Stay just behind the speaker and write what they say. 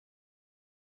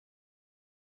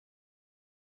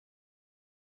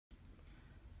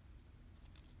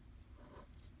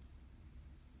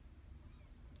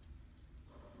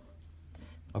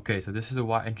Okay, so this is a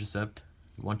y-intercept,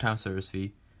 one-time service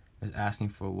fee, is asking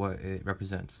for what it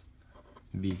represents,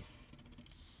 B.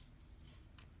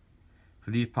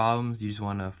 For these problems, you just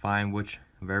want to find which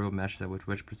variable matches up with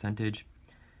which percentage.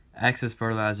 X is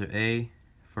fertilizer A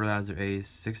is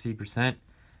 60%,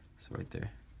 so right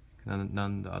there. None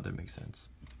of the other makes sense.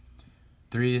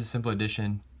 3 is simple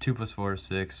addition, 2 plus 4 is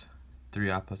 6,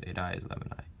 3i plus 8i is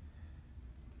 11i.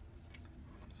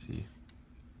 Let's see.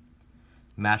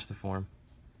 Match the form.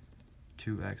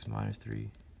 2x minus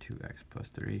 3, 2x plus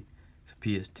 3, so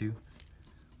P is 2.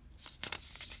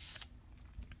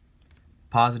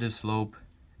 Positive slope,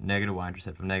 negative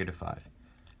y-intercept of -5.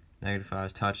 -5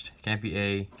 is touched, can't be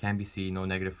A, can't be C, no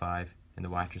 -5 in the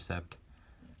y-intercept.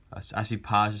 It has to be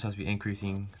positive, it has to be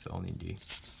increasing, so only D.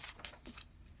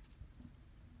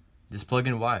 Just plug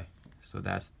in y, so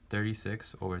that's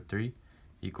 36 over 3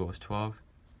 equals 12.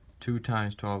 2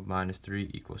 times 12 minus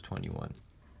 3 equals 21.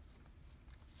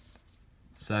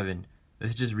 7. This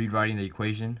is just rewriting the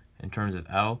equation in terms of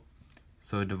L.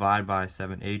 So divide by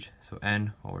 7h, so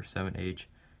N over 7h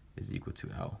is equal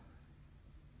to L.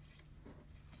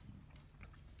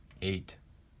 8.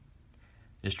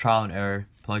 Just trial and error.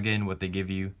 Plug in what they give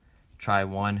you. Try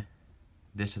 1.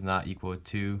 This does not equal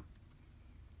 2.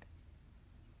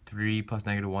 3 plus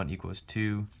 -1 equals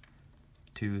 2.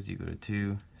 2 is equal to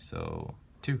 2, so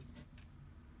 2.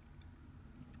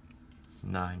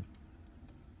 9.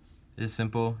 This is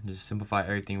simple. Just simplify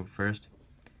everything first.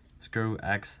 Square root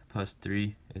x plus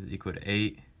 3 is equal to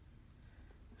 8.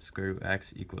 Square root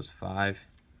x equals 5.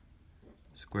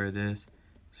 Square this,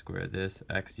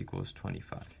 x equals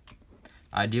 25.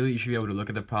 Ideally, you should be able to look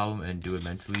at the problem and do it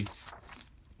mentally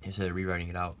instead of rewriting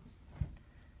it out.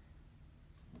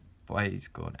 Boy, he's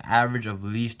going average of at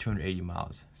least 280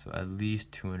 miles. So at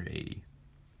least 280.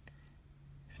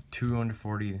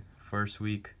 240 first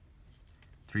week,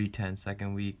 310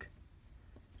 second week,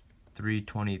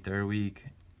 320 third week,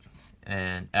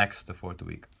 and x the fourth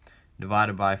week.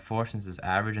 Divided by 4, since it's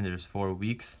average and there's 4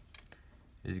 weeks,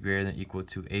 is greater than or equal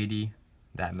to 80.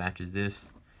 That matches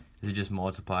this. This is just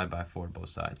multiplied by 4 both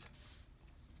sides.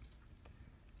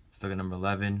 Let's look at number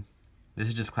 11. This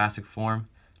is just classic form,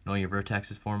 knowing your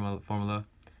vertex's formula.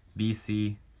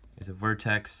 BC is a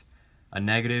vertex. A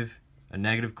negative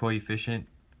coefficient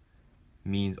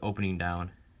means opening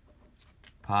down.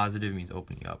 Positive means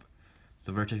opening up.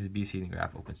 So the vertex is BC and the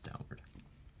graph opens downward.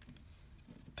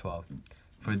 12.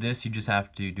 For this, you just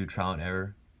have to do trial and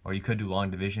error, or you could do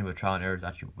long division, but trial and error is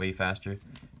actually way faster.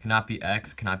 Cannot be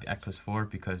x plus 4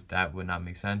 because that would not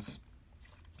make sense,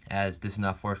 as this is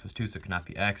not 4x plus 2, so it cannot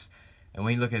be x. And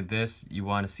when you look at this, you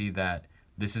want to see that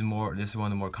this is one of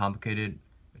the more complicated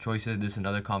choices. This is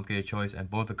another complicated choice, and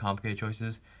both the complicated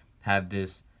choices have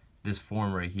this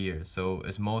form right here. So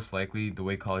it's most likely the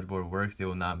way College Board works, they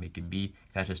will not make it B.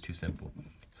 That's just too simple.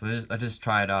 So let's just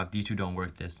try it out. If these two don't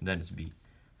work, then it's B.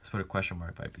 Let's put a question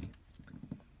mark by B.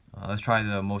 Let's try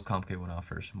the most complicated one out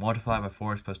first. Multiply by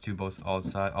 4x plus 2 all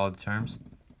the terms.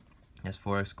 That's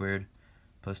 4x squared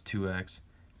plus 2x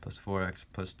plus 4x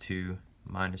plus 2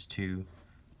 minus 2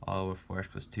 all over 4x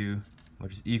plus 2,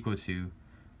 which is equal to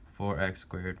 4x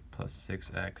squared plus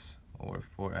 6x over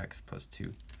 4x plus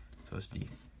 2. So it's D.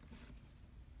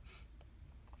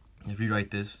 If we write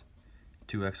this,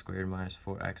 2x squared minus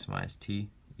 4x minus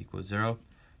t equals 0.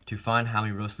 To find how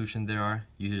many real solutions there are,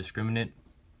 use a discriminant.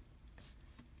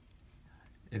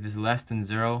 If it's less than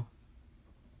 0,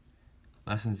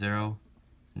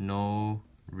 no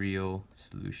real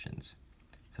solutions.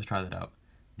 So let's try that out.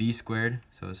 B squared,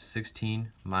 so it's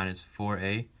 16 minus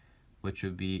 4a, which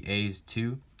would be a is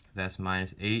 2, that's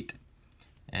minus 8.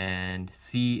 And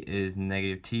c is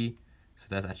negative t, so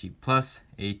that's actually plus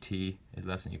 8t is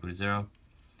less than or equal to 0.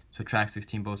 Subtract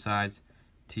 16 both sides.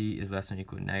 T is less than or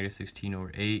equal to negative 16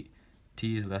 over 8.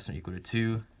 T is less than or equal to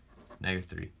 2, negative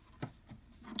 3.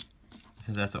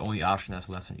 Since that's the only option that's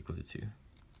less than or equal to 2.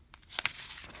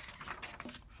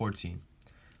 14.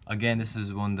 Again, this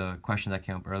is one of the questions that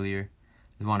came up earlier.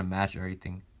 We want to match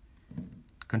everything.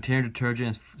 Container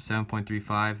detergent is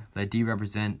 7.35. Let D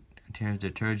represent container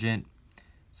detergent.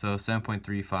 So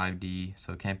 7.35 D.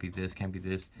 So it can't be this, can't be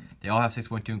this. They all have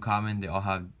 6.2 in common. They all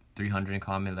have 300 in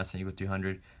common, less than or equal to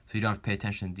 300. So you don't have to pay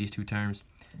attention to these two terms.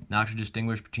 Now to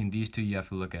distinguish between these two, you have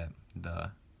to look at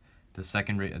the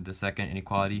second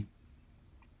inequality.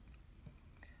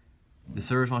 The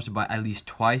service wants to buy at least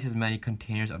twice as many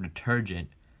containers of detergent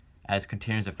as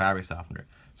containers of fabric softener.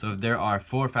 So if there are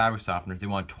 4 fabric softeners, they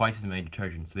want twice as many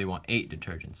detergents. So they want 8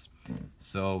 detergents.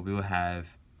 So we will have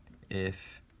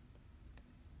if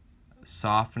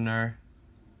softener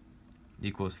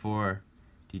equals 4,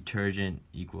 detergent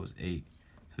equals 8.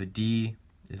 So D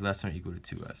is less than or equal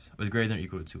to 2s, or is greater than or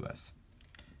equal to 2s.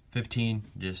 15,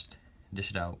 just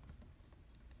dish it out.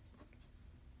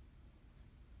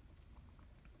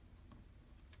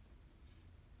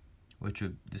 Which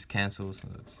would just cancel, so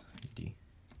that's D.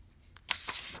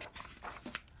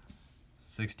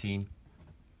 16.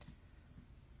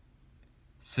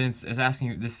 Since it's asking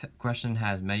you, this question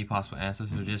has many possible answers,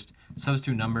 so just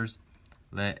substitute numbers.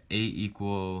 Let A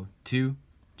equal 2,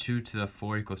 2 to the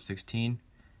 4 equals 16,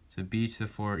 so B to the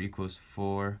 4 equals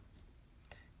 4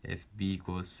 if B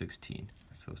equals 16,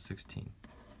 so 16.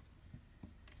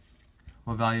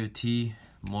 What value of T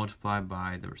multiplied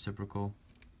by the reciprocal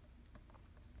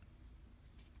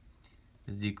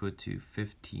is equal to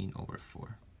 15 over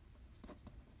 4.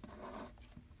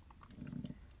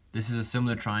 This is a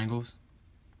similar triangles.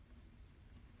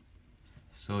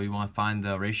 So you want to find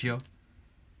the ratio.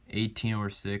 18 over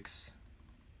 6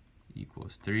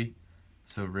 equals 3.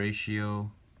 So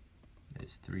ratio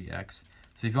is 3x.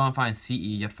 So if you want to find CE,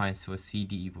 you have to find what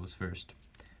CD equals first.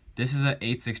 This is an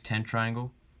 8, 6, 10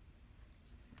 triangle.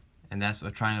 And that's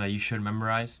a triangle that you should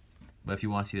memorize. But if you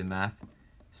want to see the math,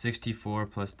 64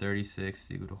 plus 36 is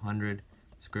equal to 100.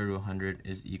 Square root of 100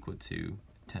 is equal to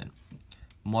 10.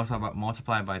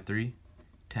 Multiply by 3.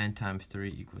 10 times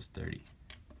 3 equals 30.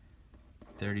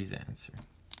 30 is the answer.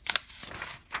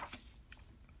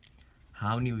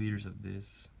 How many liters of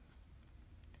this?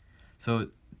 So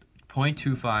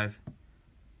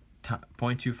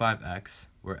 0.25x,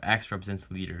 where x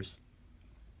represents liters,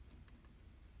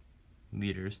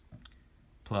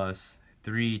 plus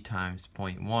 3 times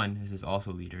 0.1, this is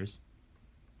also liters,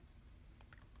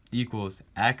 equals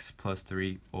x plus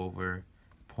 3 over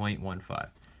 0.15.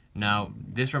 Now,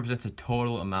 this represents a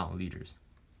total amount of liters.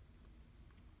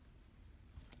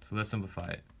 So let's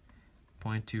simplify it.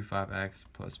 0.25x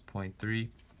plus 0.3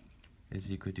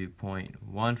 is equal to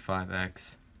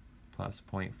 0.15x plus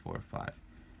 0.45.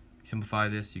 Simplify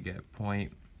this, you get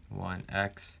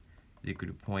 0.1x is equal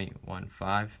to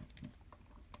 0.15.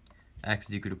 X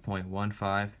is equal to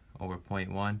 0.15 over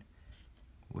 0.1,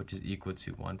 which is equal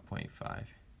to 1.5.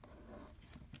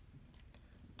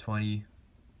 20.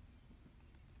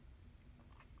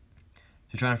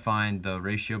 So trying to find the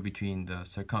ratio between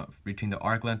the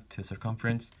arc length to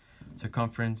circumference.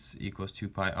 Circumference equals 2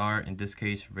 pi r. In this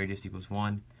case, radius equals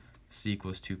 1. C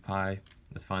equals 2 pi.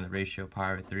 Let's find the ratio.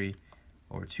 Pi over 3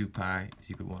 over 2 pi is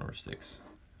equal to 1 over 6.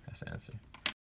 That's the answer.